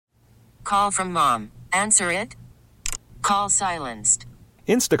Call from mom. Answer it. Call silenced.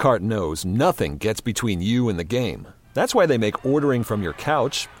 Instacart knows nothing gets between you and the game. That's why they make ordering from your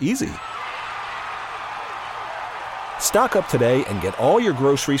couch easy. Stock up today and get all your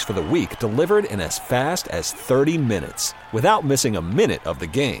groceries for the week delivered in as fast as 30 minutes without missing a minute of the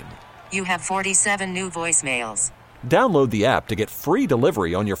game. You have 47 new voicemails. Download the app to get free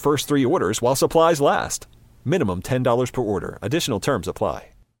delivery on your first 3 orders while supplies last. Minimum $10 per order. Additional terms apply.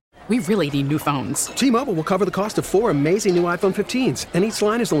 We really need new phones. T-Mobile will cover the cost of 4 amazing new iPhone 15s, and each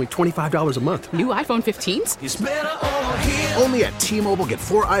line is only $25 a month. New iPhone 15s? It's better over here. Only at T-Mobile, get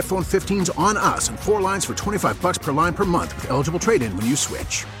 4 iPhone 15s on us and 4 lines for $25 per line per month with eligible trade-in when you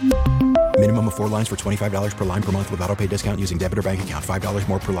switch. Minimum of 4 lines for $25 per line per month with autopay discount using debit or bank account. $5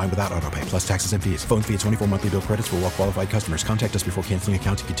 more per line without autopay, plus taxes and fees. Phone fee at 24 monthly bill credits for well-qualified customers. Contact us before canceling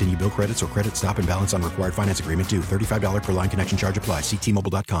account to continue bill credits or credit stop and balance on required finance agreement due. $35 per line connection charge applies. See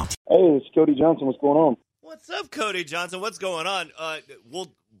T-Mobile.com. Hey, it's Cody Johnson. What's going on? What's up, Cody Johnson? What's going on?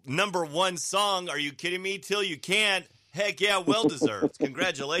 Number 1 song. Are you kidding me? Till You Can't. Heck yeah, well-deserved.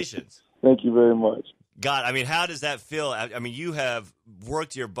 Congratulations. Thank you very much. God, I mean, how does that feel? I mean, you have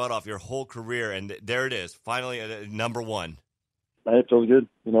worked your butt off your whole career, and there it is, finally number 1. It feels good.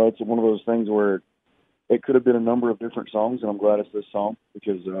 You know, it's one of those things where it could have been a number of different songs, and I'm glad it's this song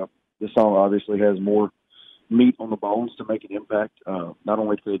because this song obviously has more meat on the bones to make an impact, not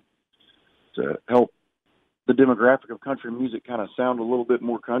only to help the demographic of country music kind of sound a little bit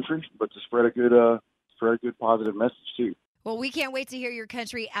more country, but to spread a good positive message too. Well, we can't wait to hear your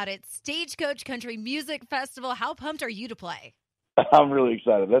country out at Stagecoach Country Music Festival. How pumped are you to play? I'm really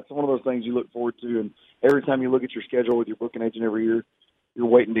excited. That's one of those things you look forward to, and every time you look at your schedule with your booking agent every year, you're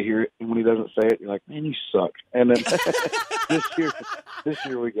waiting to hear it, and when he doesn't say it, you're like, man, you suck. And then this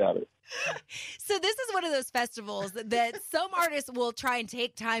year we got it. So this is one of those festivals that some artists will try and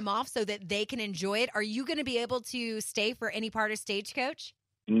take time off so that they can enjoy it. Are you going to be able to stay for any part of Stagecoach?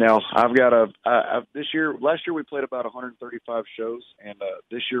 No, I've got last year we played about 135 shows, and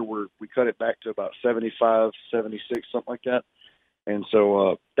this year we cut it back to about 75, 76, something like that. And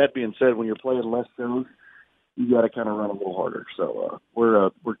so that being said, when you're playing less shows, you got to kind of run a little harder. So we're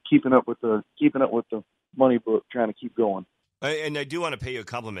keeping up with the money book, trying to keep going. And I do want to pay you a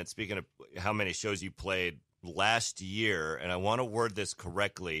compliment, speaking of how many shows you played last year, and I want to word this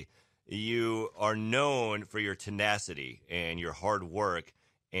correctly. You are known for your tenacity and your hard work.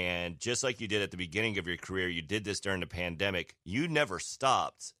 And just like you did at the beginning of your career, you did this during the pandemic. You never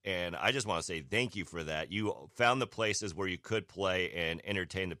stopped. And I just want to say thank you for that. You found the places where you could play and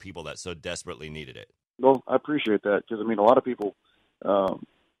entertain the people that so desperately needed it. Well, I appreciate that because, I mean, a lot of people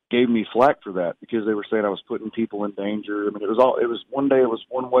gave me flack for that because they were saying I was putting people in danger. I mean, it was one day it was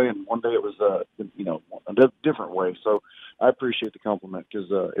one way and one day it was, a different way. So I appreciate the compliment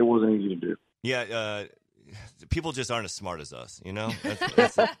because it wasn't easy to do. Yeah, people just aren't as smart as us, you know?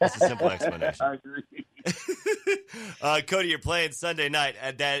 That's a simple explanation. I agree. Cody, you're playing Sunday night.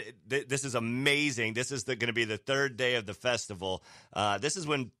 This is amazing. This is going to be the 3rd day of the festival. This is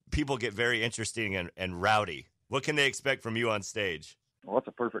when people get very interesting and rowdy. What can they expect from you on stage? Well, that's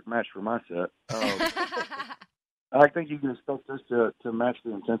a perfect match for my set. I think you can expect us to match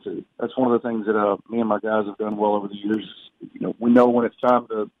the intensity. That's one of the things that me and my guys have done well over the years. You know, we know when it's time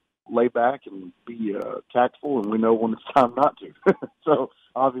to lay back and be tactful, and we know when it's time not to. So,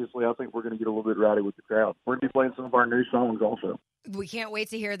 obviously, I think we're going to get a little bit rowdy with the crowd. We're going to be playing some of our new songs also. We can't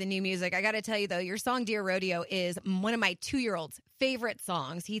wait to hear the new music. I got to tell you, though, your song Dear Rodeo is one of my 2-year-old's favorite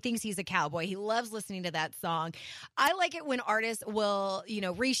songs. He thinks he's a cowboy. He loves listening to that song. I like it when artists will,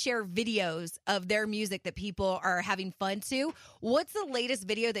 reshare videos of their music that people are having fun to. What's the latest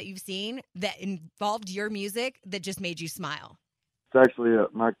video that you've seen that involved your music that just made you smile? It's actually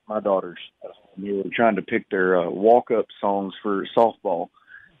my daughters. They were trying to pick their walk-up songs for softball,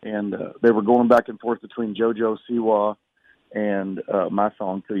 and they were going back and forth between Jojo Siwa and my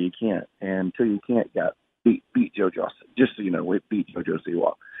song "Til You Can't." And "Til You Can't" got beat Jojo. Just so you know, we beat Jojo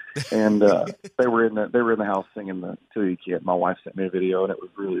Siwa. And they were in the house singing the "Til You Can't." My wife sent me a video, and it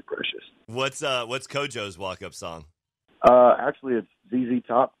was really precious. What's Kojo's walk-up song? Actually, it's ZZ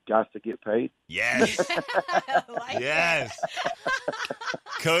Top, "Got to Get Paid." Yes. Like yes.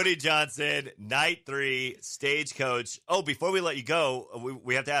 Cody Johnson, night 3, Stagecoach. Oh, before we let you go,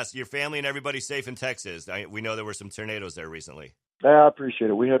 we have to ask, your family and everybody safe in Texas? We know there were some tornadoes there recently. I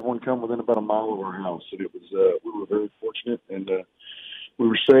appreciate it. We had one come within about a mile of our house, and it was we were very fortunate, and we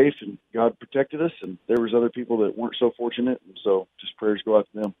were safe, and God protected us, and there was other people that weren't so fortunate, and so just prayers go out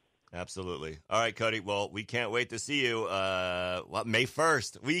to them. Absolutely. All right, Cody. Well, we can't wait to see you May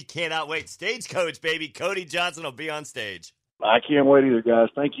 1st. We cannot wait. Stagecoach, baby. Cody Johnson will be on stage. I can't wait either, guys.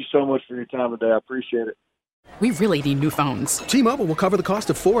 Thank you so much for your time today. I appreciate it. We really need new phones. T-Mobile will cover the cost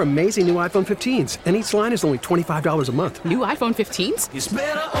of 4 amazing new iPhone 15s, and each line is only $25 a month. New iPhone 15s? It's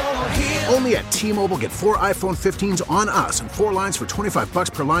better over here. Only at T-Mobile, get 4 iPhone 15s on us and 4 lines for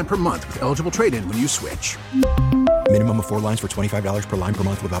 $25 per line per month with eligible trade-in when you switch. Minimum of 4 lines for $25 per line per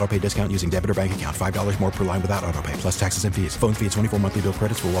month with autopay discount using debit or bank account. $5 more per line without autopay, plus taxes and fees. Phone fee at 24 monthly bill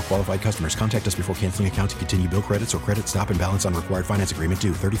credits for well-qualified customers. Contact us before canceling account to continue bill credits or credit stop and balance on required finance agreement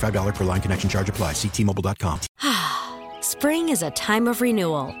due. $35 per line connection charge applies. See T-Mobile.com. Spring is a time of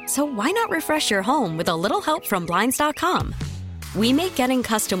renewal, so why not refresh your home with a little help from Blinds.com? We make getting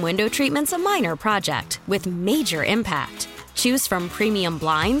custom window treatments a minor project with major impact. Choose from premium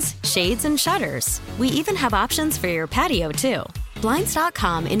blinds, shades, and shutters. We even have options for your patio, too.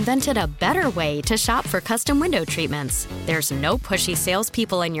 Blinds.com invented a better way to shop for custom window treatments. There's no pushy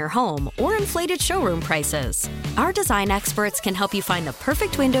salespeople in your home or inflated showroom prices. Our design experts can help you find the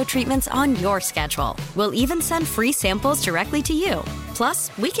perfect window treatments on your schedule. We'll even send free samples directly to you.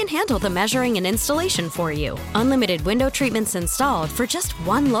 Plus, we can handle the measuring and installation for you. Unlimited window treatments installed for just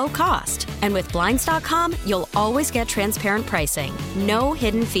one low cost. And with Blinds.com, you'll always get transparent pricing. No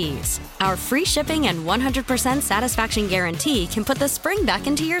hidden fees. Our free shipping and 100% satisfaction guarantee can put the spring back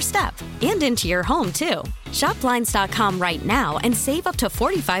into your step and into your home, too. Shop Blinds.com right now and save up to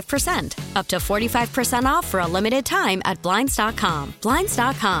 45%. Up to 45% off for a limited time at Blinds.com.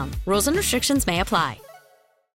 Blinds.com. Rules and restrictions may apply.